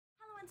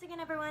once again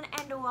everyone,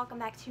 and welcome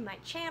back to my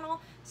channel.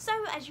 So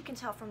as you can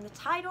tell from the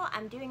title,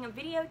 I'm doing a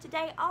video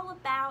today all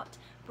about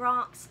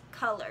Bronx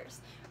colors,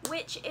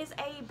 which is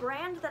a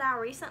brand that I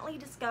recently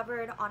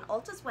discovered on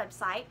Ulta's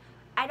website.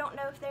 I don't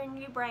know if they're a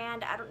new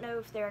brand, I don't know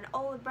if they're an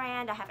old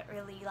brand, I haven't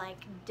really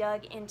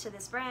dug into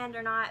this brand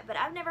or not, but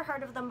I've never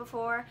heard of them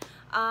before,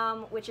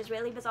 which is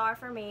really bizarre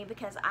for me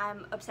because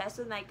I'm obsessed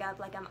with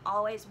makeup. I'm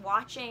always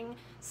watching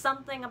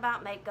something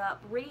about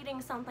makeup,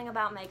 reading something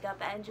about makeup,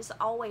 and just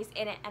always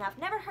in it, and I've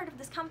never heard of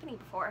this company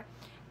before.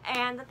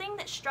 And the thing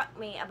that struck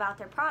me about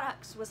their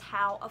products was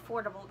how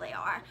affordable they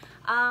are.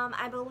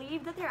 I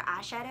believe that their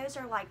eyeshadows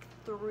are like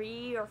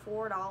 $3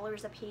 or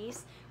 $4 a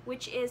piece,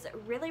 which is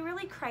really,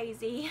 really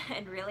crazy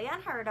and really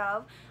unheard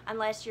of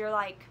unless you're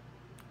like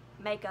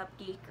makeup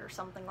geek or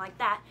something like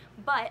that.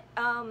 But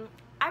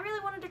I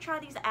really wanted to try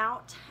these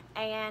out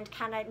and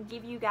kind of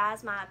give you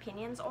guys my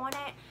opinions on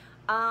it.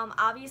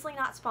 Obviously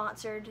not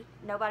sponsored.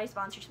 Nobody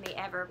sponsors me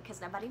ever because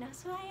nobody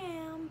knows who I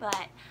am,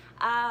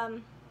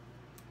 but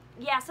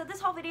yeah, so this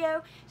whole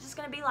video is just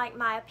going to be like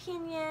my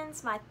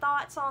opinions, my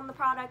thoughts on the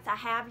product. I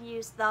have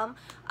used them,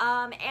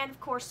 and of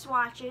course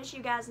swatches.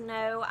 You guys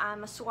know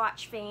I'm a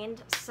swatch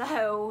fiend,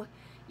 so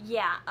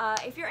yeah,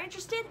 if you're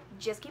interested,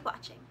 just keep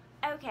watching.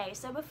 Okay,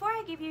 so before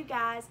I give you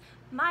guys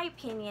my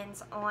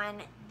opinions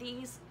on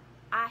these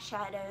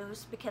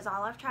eyeshadows, because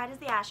all I've tried is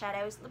the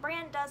eyeshadows, the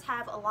brand does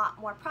have a lot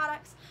more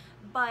products,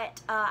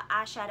 but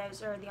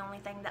eyeshadows are the only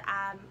thing that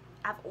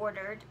I've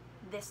ordered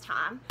this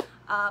time.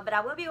 But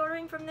I will be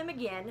ordering from them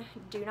again,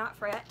 do not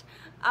fret.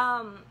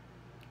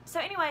 So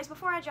anyways,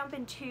 before I jump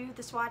into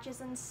the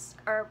swatches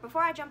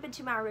before I jump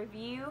into my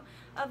review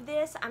of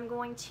this, I'm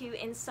going to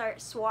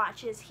insert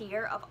swatches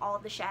here of all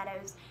the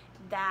shadows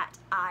that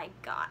I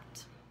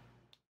got.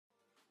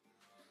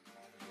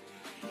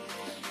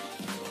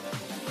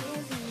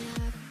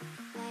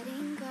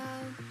 Letting go,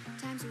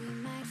 times we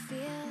might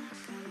feel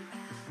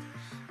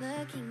compelled,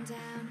 looking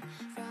down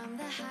from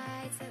the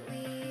heights that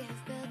we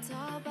have built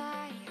all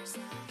by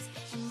ourselves.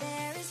 And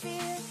there is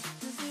fear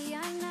of the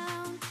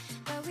unknown,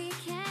 but we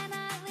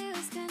cannot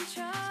lose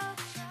control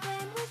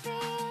when we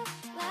feel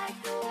like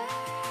the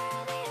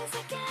world is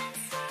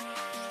against us.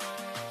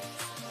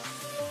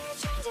 We're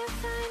trying to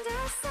find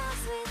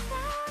ourselves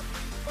without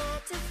the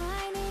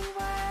defining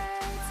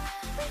words.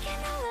 We can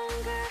no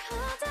longer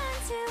hold on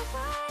to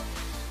what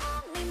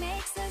only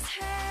makes us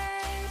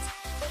hurt.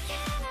 We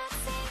cannot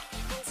sink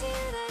into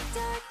the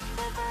dark.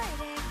 The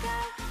vertigo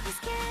is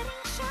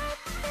getting sharp.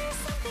 There's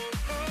something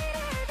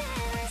greater than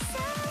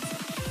ourselves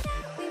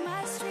that we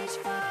must reach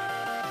for.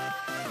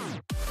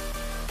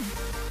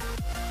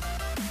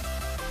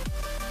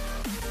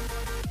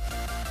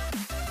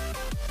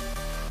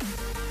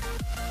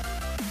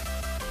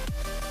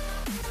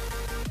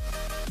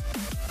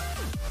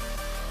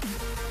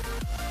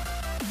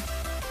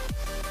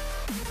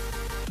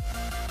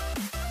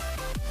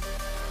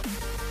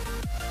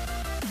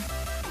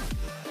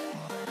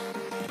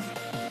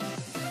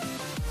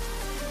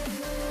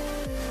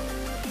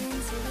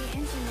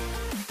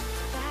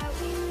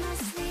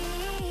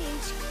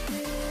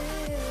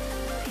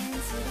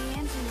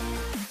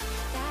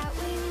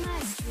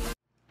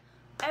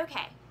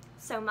 Okay,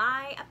 so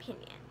my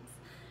opinions.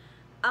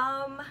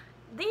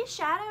 These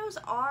shadows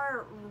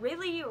are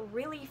really,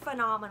 really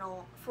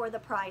phenomenal for the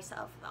price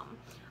of them.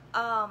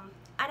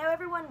 I know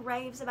everyone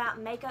raves about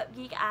Makeup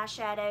Geek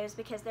eyeshadows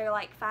because they're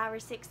like $5 or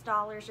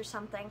 $6 or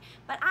something,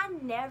 but I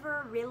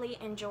never really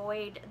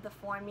enjoyed the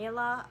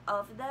formula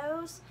of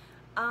those.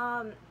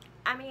 I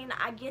mean,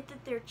 I get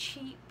that they're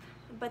cheap,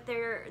 but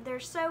they're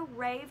so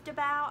raved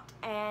about,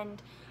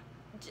 and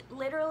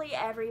literally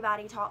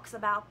everybody talks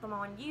about them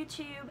on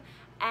YouTube,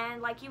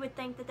 and you would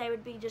think that they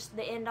would be just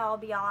the end-all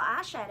be-all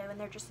eyeshadow, and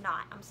they're just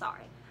not. I'm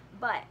sorry.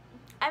 But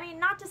I mean,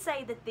 not to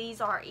say that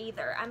these are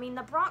either. I mean,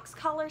 the Bronx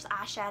Colors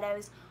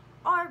eyeshadows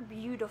are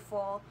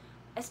beautiful,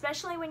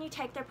 especially when you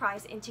take their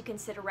price into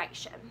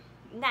consideration.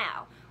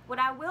 Now, what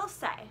I will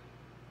say,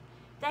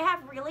 they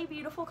have really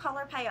beautiful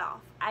color payoff.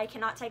 I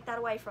cannot take that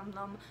away from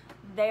them.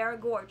 They are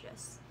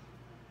gorgeous.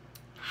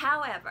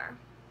 However,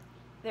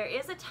 there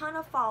is a ton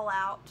of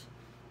fallout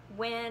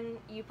when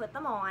you put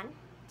them on,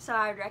 so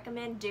I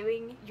recommend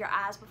doing your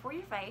eyes before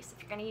your face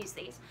if you're going to use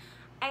these.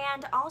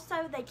 And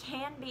also, they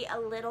can be a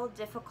little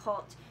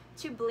difficult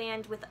to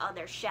blend with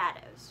other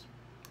shadows.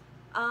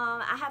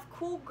 I have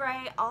cool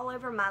gray all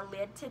over my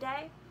lid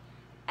today,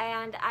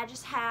 and I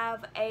just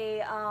have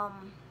a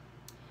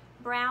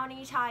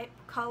brownie type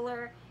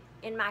color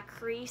in my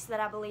crease that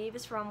I believe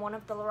is from one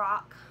of the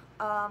Lorac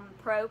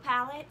Pro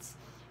palettes.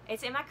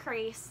 It's in my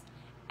crease,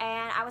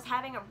 and I was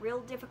having a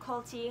real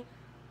difficulty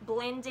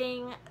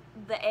blending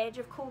the edge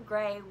of cool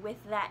gray with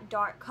that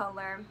dark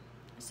color,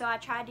 so I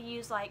tried to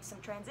use some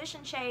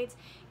transition shades,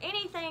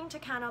 anything to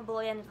kind of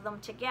blend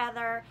them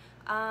together.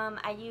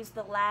 I used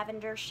the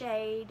lavender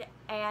shade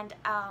and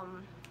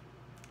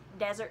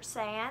desert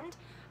sand.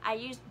 I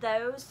used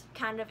those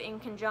kind of in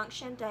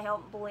conjunction to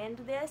help blend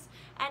this,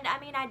 and I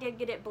mean, I did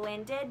get it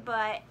blended,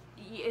 but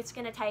it's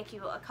going to take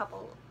you a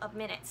couple of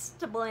minutes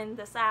to blend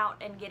this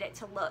out and get it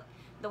to look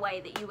the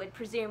way that you would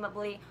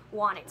presumably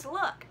want it to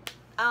look.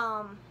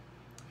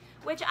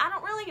 Which I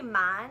don't really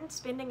mind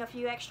spending a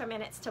few extra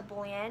minutes to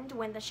blend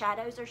when the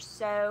shadows are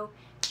so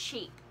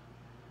cheap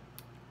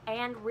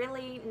and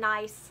really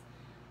nice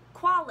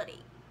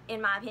quality,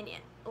 in my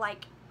opinion.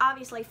 Like,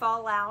 obviously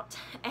fallout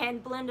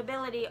and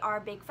blendability are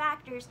big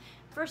factors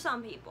for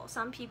some people.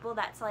 Some people,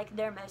 that's like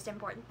their most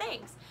important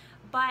things.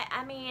 But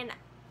I mean,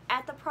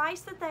 at the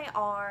price that they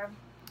are,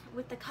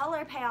 with the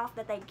color payoff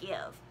that they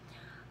give,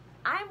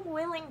 I'm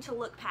willing to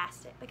look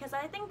past it because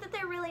I think that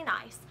they're really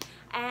nice.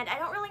 And I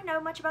don't really know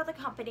much about the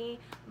company,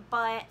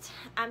 but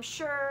I'm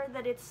sure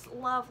that it's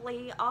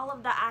lovely. All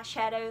of the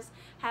eyeshadows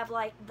have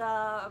like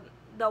the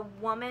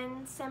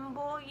woman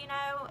symbol, you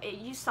know.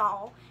 You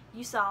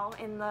saw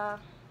in the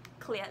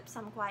clips,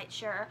 I'm quite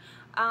sure.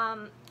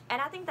 And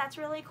I think that's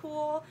really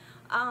cool.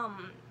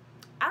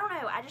 I don't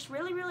know, I just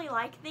really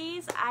like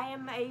these. I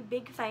am a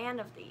big fan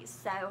of these,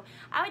 so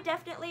I would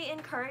definitely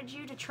encourage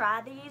you to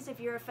try these if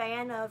you're a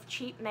fan of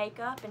cheap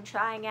makeup and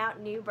trying out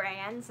new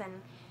brands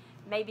and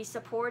maybe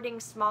supporting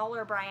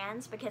smaller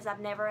brands, because I've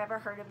never ever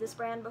heard of this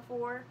brand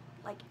before,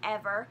 like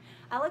ever.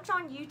 I looked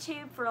on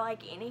YouTube for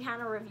like any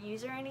kind of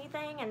reviews or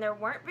anything, and there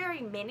weren't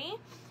very many,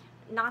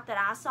 not that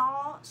I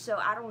saw, so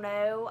I don't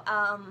know.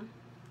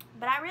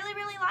 But I really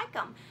like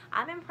them.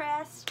 I'm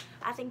impressed.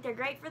 I think they're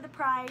great for the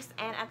price,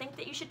 and I think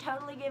that you should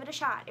totally give it a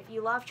shot. If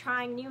you love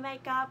trying new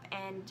makeup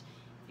and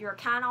you're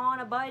kind of on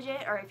a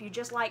budget, or if you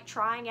just like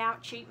trying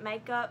out cheap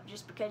makeup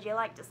just because you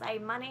like to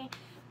save money,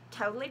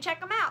 totally check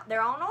them out.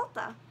 They're on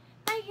Ulta.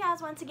 Thank you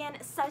guys once again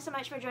so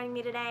much for joining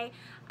me today.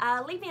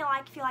 Leave me a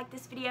like if you like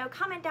this video,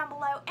 comment down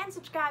below, and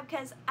subscribe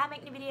because I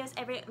make new videos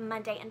every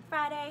Monday and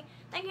Friday.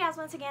 Thank you guys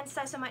once again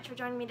so much for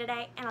joining me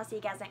today, and I'll see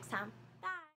you guys next time.